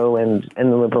of Trudeau and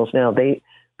the Liberals now. They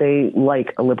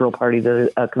like a Liberal party,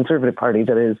 a Conservative party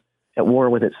that is at war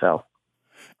with itself.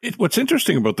 What's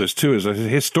interesting about this, too, is that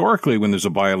historically, when there's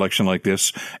a by-election like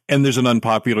this and there's an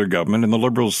unpopular government, and the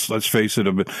Liberals, let's face it,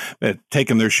 have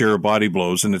taken their share of body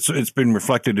blows, and it's been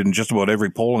reflected in just about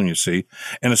every polling you see,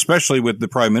 and especially with the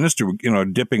Prime Minister,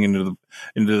 dipping into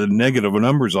the negative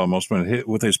numbers almost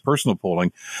with his personal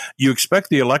polling, you expect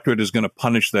the electorate is going to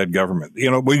punish that government.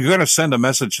 We're going to send a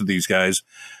message to these guys.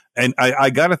 And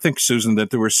I got to think, Susan, that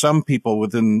there were some people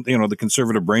within, the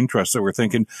Conservative brain trust that were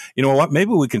thinking, you know what,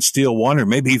 maybe we can steal one or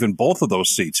maybe even both of those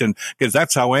seats. And because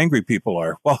that's how angry people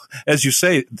are. Well, as you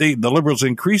say, the Liberals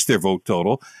increased their vote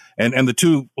total. And the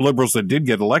 2 Liberals that did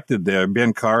get elected there,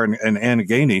 Ben Carr and Anna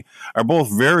Gainey, are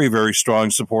both very, very strong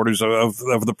supporters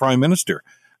of the Prime Minister,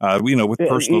 with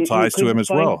personal ties to him as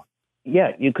well.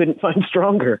 Yeah, you couldn't find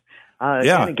stronger.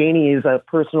 Anna Gainey is a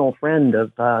personal friend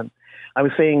of I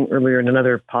was saying earlier in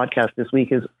another podcast this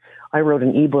week is I wrote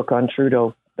an ebook on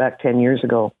Trudeau back 10 years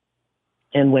ago.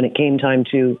 And when it came time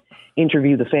to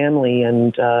interview the family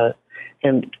and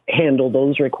handle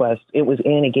those requests, it was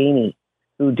Anna Gainey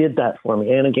who did that for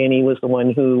me. Anna Gainey was the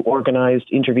one who organized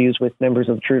interviews with members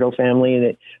of the Trudeau family.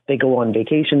 And they go on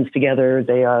vacations together.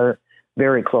 They are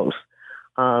very close.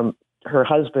 Her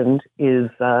husband is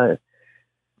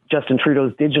Justin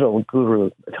Trudeau's digital guru,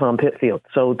 Tom Pitfield.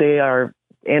 So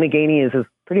Anna Gainey is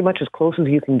pretty much as close as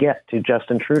you can get to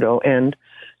Justin Trudeau, and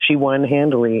she won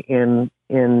handily in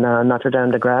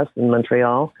Notre-Dame-de-Grâce in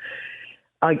Montreal.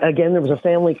 Again, there was a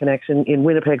family connection in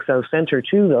Winnipeg South Centre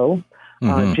too, though.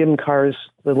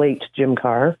 The late Jim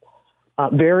Carr,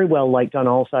 very well liked on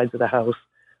all sides of the house.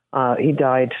 He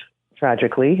died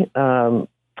tragically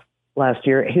last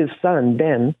year. His son,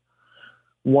 Ben,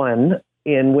 won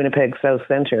in Winnipeg South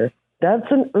Centre.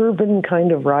 That's an urban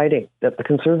kind of riding that the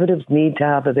Conservatives need to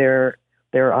have their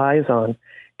eyes on.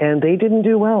 And they didn't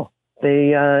do well.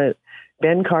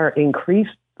 Ben Carr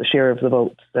increased the share of the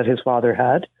votes that his father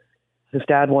had. His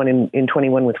dad won in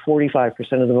 21 with 45%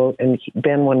 of the vote, and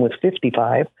Ben won with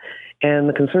 55%. And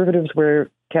the Conservatives were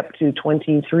kept to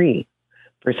 23%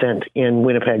 in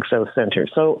Winnipeg South Centre.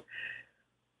 So,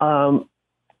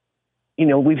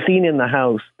 we've seen in the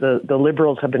House, the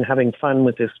Liberals have been having fun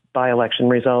with this by-election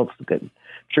results,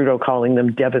 Trudeau calling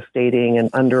them devastating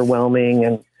and underwhelming,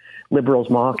 and Liberals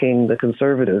mocking the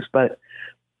Conservatives. But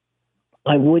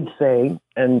I would say,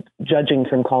 and judging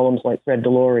from columns like Fred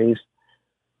Delorey's,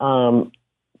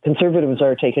 Conservatives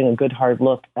are taking a good hard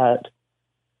look at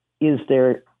is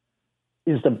the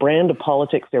brand of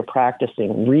politics they're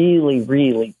practicing really,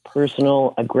 really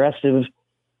personal, aggressive,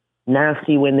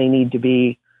 nasty when they need to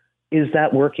be. Is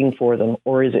that working for them,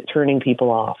 or is it turning people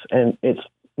off? And it's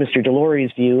Mr.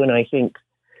 Delorey's view, and I think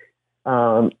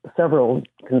several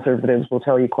Conservatives will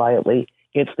tell you quietly,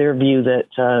 it's their view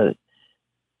that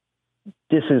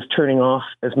this is turning off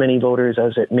as many voters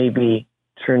as it may be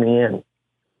turning in.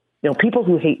 People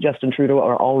who hate Justin Trudeau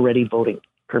are already voting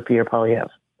for Pierre Poilievre.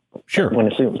 Sure.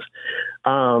 One assumes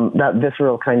that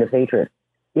visceral kind of hatred.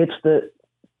 It's the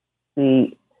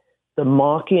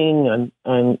mocking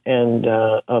and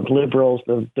of Liberals,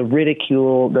 the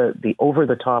ridicule, the over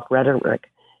the top rhetoric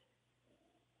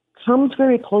comes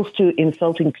very close to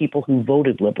insulting people who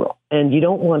voted Liberal. And you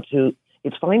don't want to.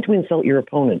 It's fine to insult your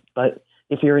opponent, but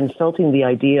if you're insulting the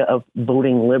idea of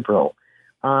voting Liberal,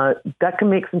 that can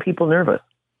make some people nervous.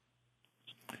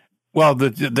 Well,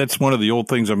 that's one of the old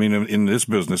things. I mean, in this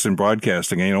business, in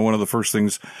broadcasting, one of the first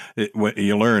things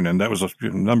you learn, and that was a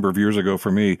number of years ago for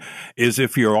me, is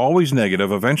if you're always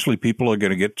negative, eventually people are going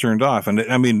to get turned off. And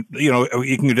I mean, you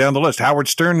can go down the list. Howard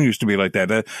Stern used to be like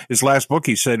that. His last book,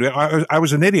 he said, I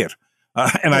was an idiot.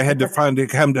 And I had to come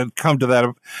to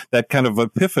that kind of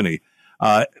epiphany.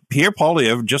 Pierre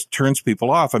Poilievre just turns people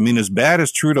off. I mean, as bad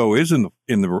as Trudeau is in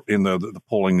the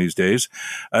polling these days,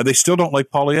 they still don't like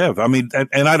Poilievre. I mean,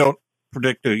 and I don't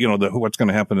predict what's going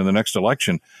to happen in the next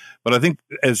election, but I think,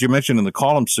 as you mentioned in the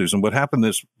column, Susan, what happened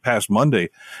this past Monday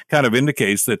kind of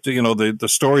indicates that the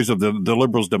stories of the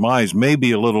Liberals' demise may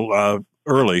be a little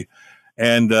early,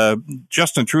 and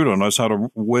Justin Trudeau knows how to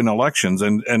win elections,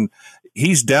 and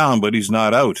he's down, but he's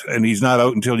not out, and he's not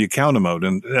out until you count him out,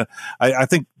 and I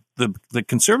think. The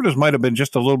Conservatives might have been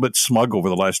just a little bit smug over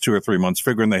the last 2 or 3 months,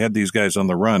 figuring they had these guys on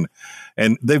the run,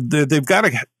 and they've got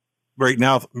to right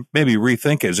now maybe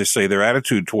rethink, as they say, their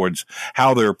attitude towards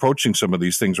how they're approaching some of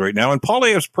these things right now, and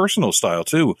Poilievre's personal style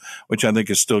too, which I think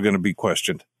is still going to be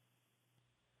questioned.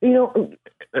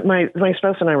 My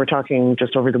spouse and I were talking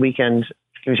just over the weekend.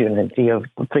 Gives you an idea of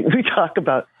the things we talk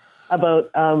about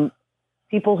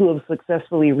people who have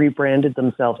successfully rebranded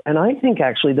themselves. And I think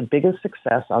actually the biggest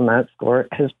success on that score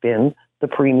has been the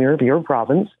premier of your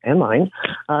province and mine,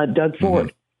 Doug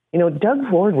Ford. Mm-hmm. Doug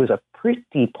Ford was a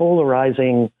pretty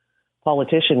polarizing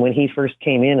politician when he first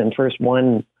came in and first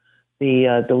won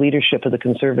the leadership of the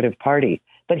Conservative Party.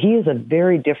 But he is a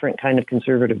very different kind of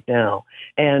Conservative now.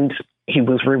 And he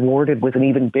was rewarded with an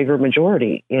even bigger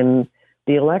majority in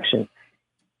the election.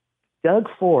 Doug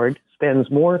Ford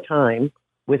spends more time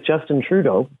with Justin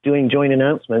Trudeau doing joint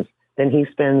announcements than he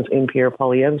spends in Pierre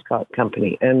Poilievre's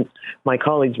company. And my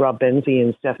colleagues Rob Benzie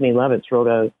and Stephanie Levitz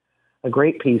wrote a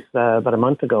great piece about a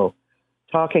month ago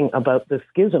talking about the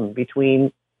schism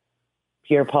between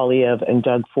Pierre Poilievre and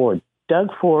Doug Ford.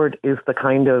 Doug Ford is the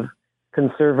kind of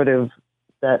Conservative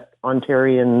that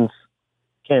Ontarians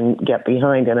can get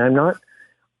behind. And I'm not...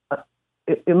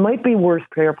 It might be worth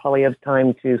Pierre Poilievre's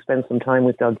time to spend some time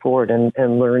with Doug Ford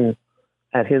and learn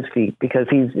at his feet, because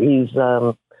he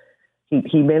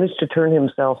managed to turn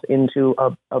himself into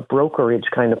a brokerage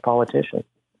kind of politician.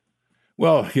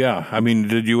 Well, yeah. I mean,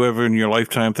 did you ever in your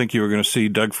lifetime think you were going to see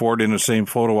Doug Ford in the same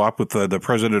photo op with the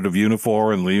president of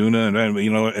Unifor and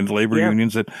LiUNA and labor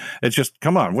unions? It's just,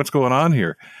 come on, what's going on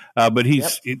here? But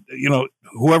he's,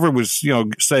 whoever was,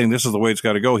 saying this is the way it's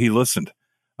got to go, he listened.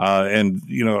 And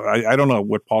I don't know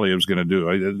what Poilievre's going to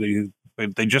do.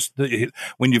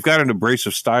 When you've got an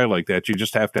abrasive style like that, you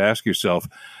just have to ask yourself,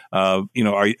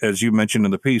 as you mentioned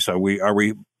in the piece, are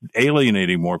we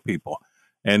alienating more people?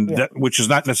 And that, which is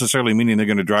not necessarily meaning they're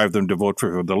going to drive them to vote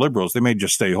for the Liberals. They may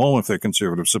just stay home if they're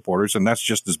Conservative supporters, and that's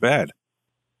just as bad.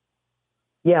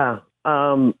 Yeah.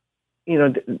 The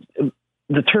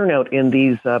turnout in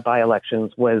these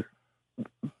by-elections was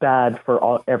bad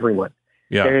for everyone.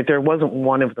 Yeah. There wasn't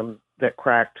one of them that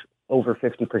cracked over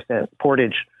 50%.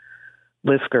 Portage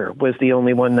Lisker was the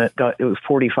only one that it was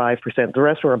 45%. The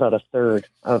rest were about a third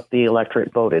of the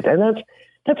electorate voted. And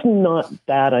that's not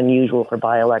that unusual for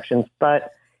by-elections,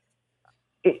 but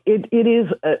it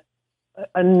is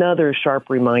another sharp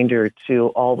reminder to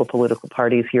all the political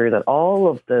parties here that all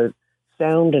of the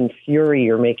sound and fury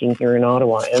you're making here in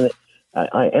Ottawa, and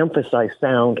I emphasize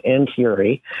sound and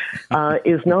fury,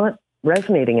 is not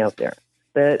resonating out there.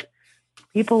 That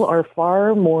people are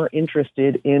far more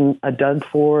interested in a Doug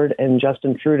Ford and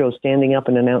Justin Trudeau standing up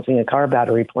and announcing a car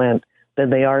battery plant than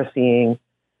they are seeing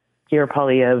Pierre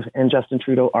Poilievre and Justin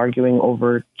Trudeau arguing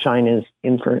over China's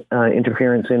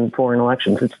interference in foreign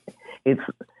elections.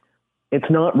 It's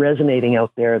not resonating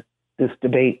out there, this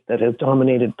debate that has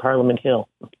dominated Parliament Hill.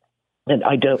 And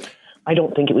I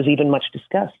don't think it was even much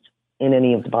discussed in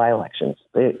any of the by-elections.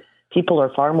 People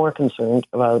are far more concerned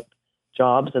about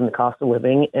jobs and the cost of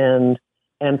living and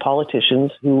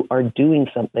politicians who are doing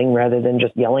something rather than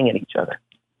just yelling at each other.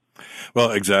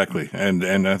 Well, exactly.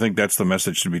 And I think that's the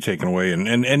message to be taken away.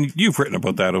 And you've written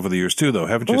about that over the years too, though,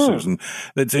 haven't you, Susan?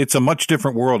 It's a much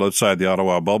different world outside the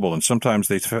Ottawa bubble, and sometimes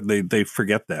they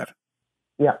forget that.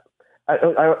 Yeah.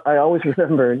 I always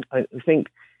remember, I think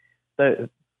the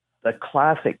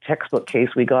classic textbook case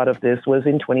we got of this was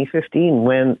in 2015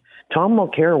 when Tom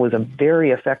Mulcair was a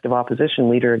very effective opposition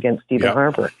leader against Stephen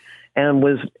Harper, and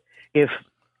was, if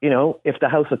the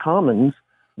House of Commons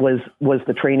was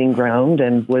the training ground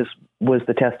and was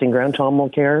the testing ground, Tom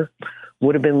Mulcair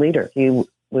would have been leader. He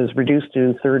was reduced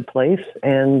to third place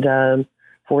and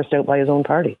forced out by his own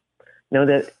party.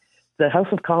 That the House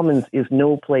of Commons is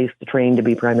no place to train to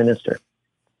be Prime Minister.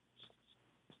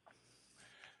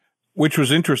 Which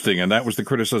was interesting, and that was the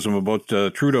criticism about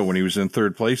Trudeau when he was in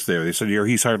third place there. They said,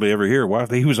 he's hardly ever here. Well,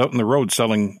 he was out on the road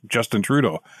selling Justin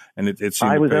Trudeau, and it seemed to pay off.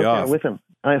 I was out there with him.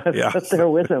 I was out there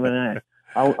with him, and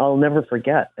I'll never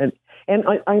forget. And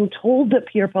I'm told that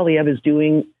Pierre Poilievre is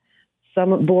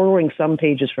borrowing some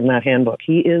pages from that handbook.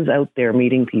 He is out there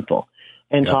meeting people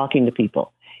and talking to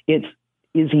people. Is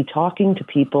he talking to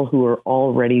people who are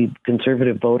already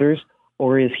conservative voters,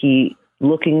 or is he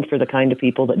looking for the kind of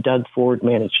people that Doug Ford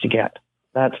managed to get?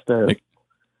 That's the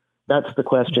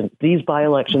question. These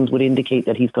by-elections would indicate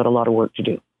that he's got a lot of work to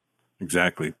do.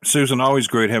 Exactly. Susan, always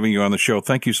great having you on the show.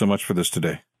 Thank you so much for this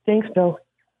today. Thanks, Bill.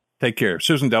 Take care.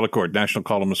 Susan Delacourt, national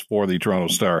columnist for the Toronto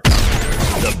Star.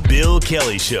 The Bill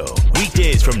Kelly Show,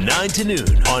 weekdays from 9 to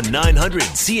noon on 900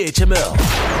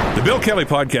 CHML. The Bill Kelly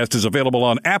Podcast is available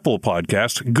on Apple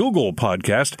Podcast, Google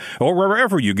Podcast, or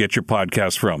wherever you get your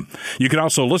podcasts from. You can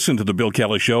also listen to The Bill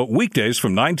Kelly Show weekdays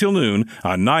from 9 till noon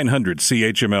on 900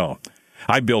 CHML.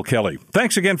 I'm Bill Kelly.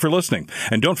 Thanks again for listening.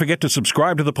 And don't forget to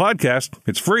subscribe to the podcast.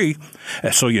 It's free,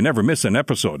 so you never miss an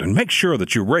episode. And make sure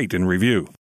that you rate and review.